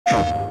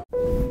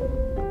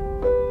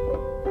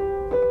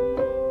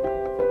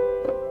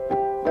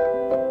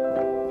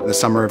The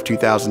summer of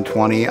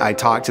 2020, I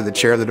talked to the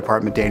chair of the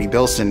department, Danny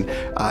Bilson,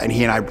 and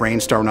he and I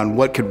brainstormed on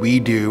what could we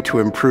do to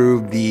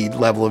improve the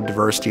level of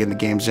diversity in the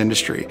games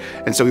industry.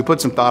 And so we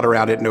put some thought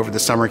around it, and over the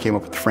summer came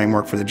up with the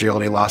framework for the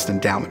Gerald A. Lawson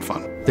Endowment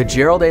Fund. The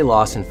Gerald A.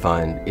 Lawson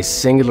Fund is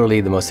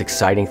singularly the most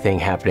exciting thing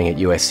happening at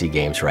USC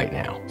Games right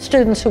now.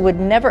 Students who would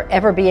never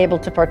ever be able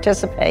to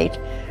participate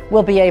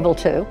will be able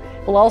to.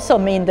 It will also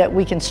mean that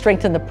we can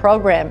strengthen the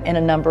program in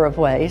a number of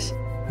ways.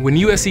 When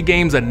USC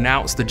Games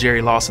announced the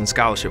Jerry Lawson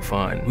Scholarship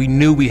Fund, we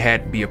knew we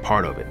had to be a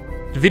part of it.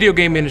 The video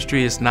game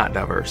industry is not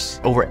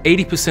diverse. Over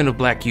 80% of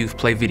Black youth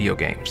play video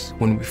games.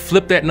 When we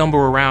flip that number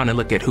around and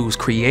look at who's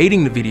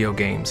creating the video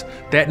games,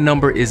 that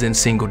number is in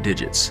single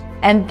digits.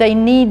 And they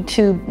need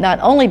to not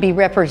only be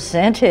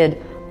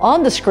represented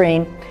on the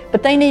screen,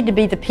 but they need to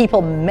be the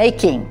people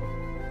making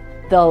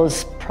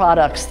those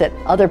products that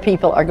other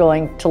people are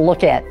going to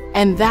look at.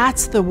 And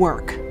that's the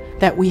work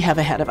that we have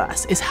ahead of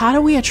us, is how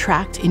do we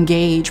attract,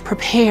 engage,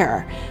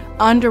 prepare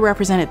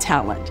underrepresented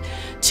talent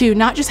to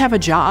not just have a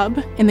job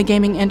in the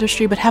gaming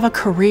industry, but have a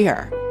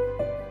career.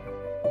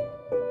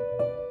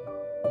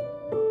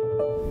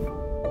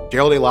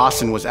 Gerald A.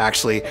 Lawson was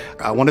actually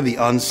one of the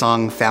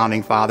unsung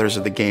founding fathers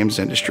of the games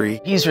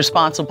industry. He's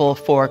responsible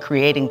for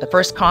creating the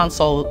first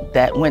console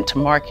that went to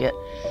market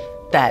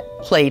that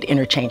played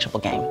interchangeable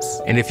games.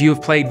 And if you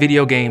have played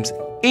video games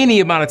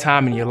any amount of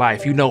time in your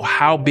life, you know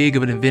how big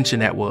of an invention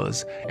that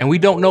was. And we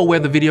don't know where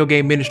the video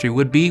game industry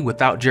would be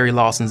without Jerry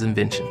Lawson's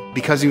invention.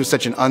 Because he was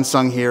such an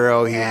unsung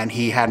hero and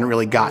he hadn't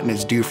really gotten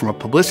his due from a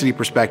publicity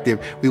perspective,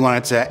 we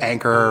wanted to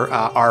anchor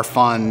our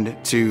fund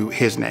to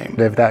his name.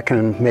 If that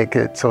can make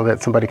it so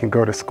that somebody can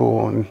go to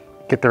school and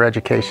get their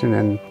education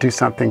and do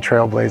something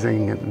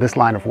trailblazing in this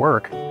line of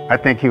work, I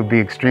think he would be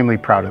extremely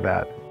proud of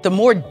that. The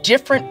more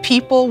different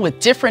people with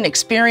different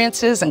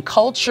experiences and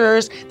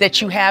cultures that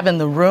you have in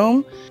the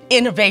room,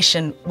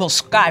 innovation will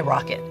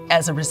skyrocket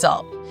as a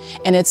result.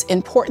 And it's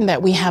important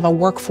that we have a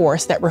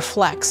workforce that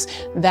reflects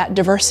that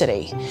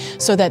diversity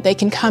so that they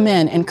can come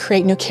in and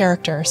create new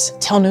characters,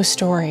 tell new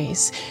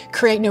stories,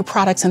 create new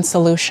products and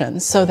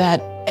solutions so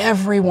that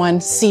everyone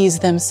sees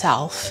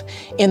themselves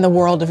in the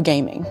world of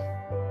gaming.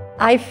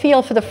 I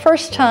feel for the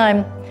first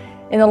time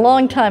in the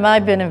long time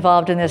I've been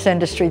involved in this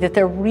industry that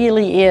there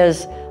really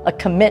is a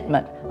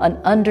commitment, an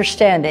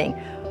understanding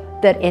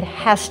that it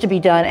has to be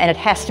done and it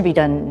has to be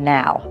done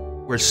now.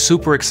 We're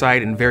super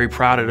excited and very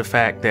proud of the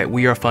fact that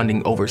we are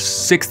funding over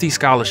 60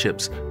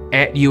 scholarships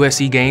at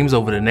USC Games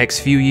over the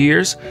next few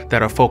years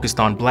that are focused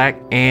on Black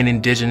and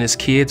Indigenous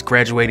kids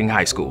graduating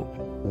high school.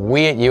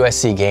 We at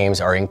USC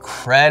Games are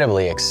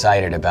incredibly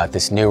excited about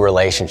this new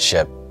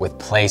relationship with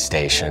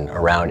PlayStation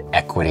around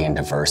equity and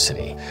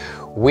diversity.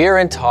 We're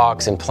in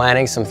talks and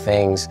planning some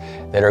things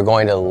that are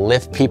going to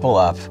lift people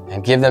up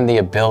and give them the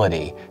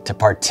ability to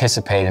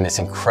participate in this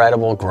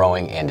incredible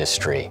growing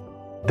industry.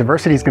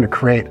 Diversity is going to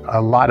create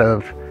a lot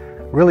of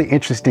really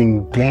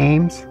interesting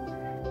games,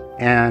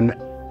 and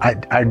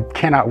I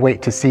cannot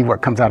wait to see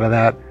what comes out of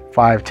that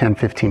 5, 10,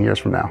 15 years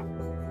from now.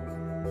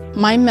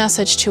 My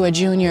message to a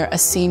junior, a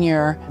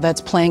senior that's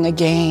playing a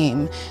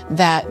game,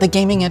 that the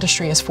gaming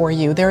industry is for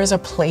you. There is a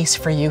place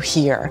for you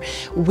here.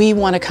 We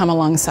want to come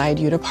alongside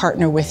you, to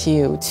partner with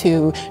you,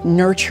 to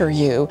nurture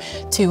you,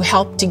 to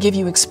help to give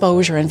you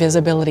exposure and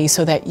visibility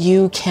so that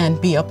you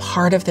can be a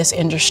part of this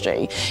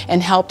industry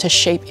and help to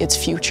shape its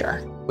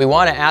future. We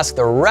want to ask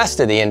the rest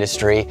of the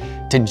industry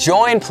to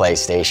join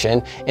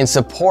PlayStation in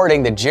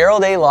supporting the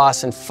Gerald A.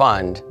 Lawson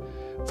Fund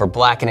for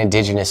Black and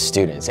Indigenous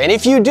students. And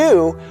if you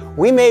do,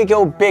 we may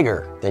go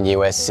bigger than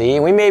USC,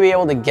 and we may be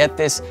able to get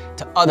this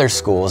to other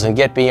schools and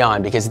get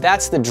beyond, because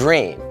that's the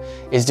dream,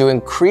 is to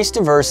increase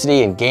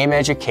diversity in game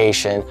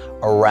education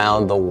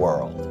around the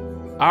world.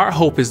 Our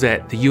hope is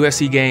that the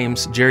USC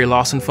Games Jerry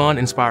Lawson Fund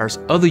inspires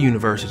other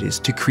universities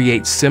to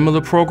create similar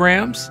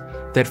programs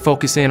that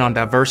focus in on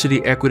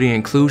diversity, equity, and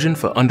inclusion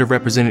for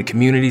underrepresented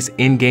communities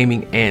in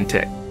gaming and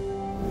tech.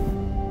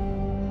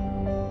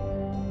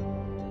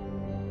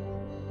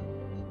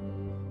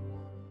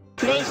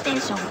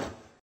 PlayStation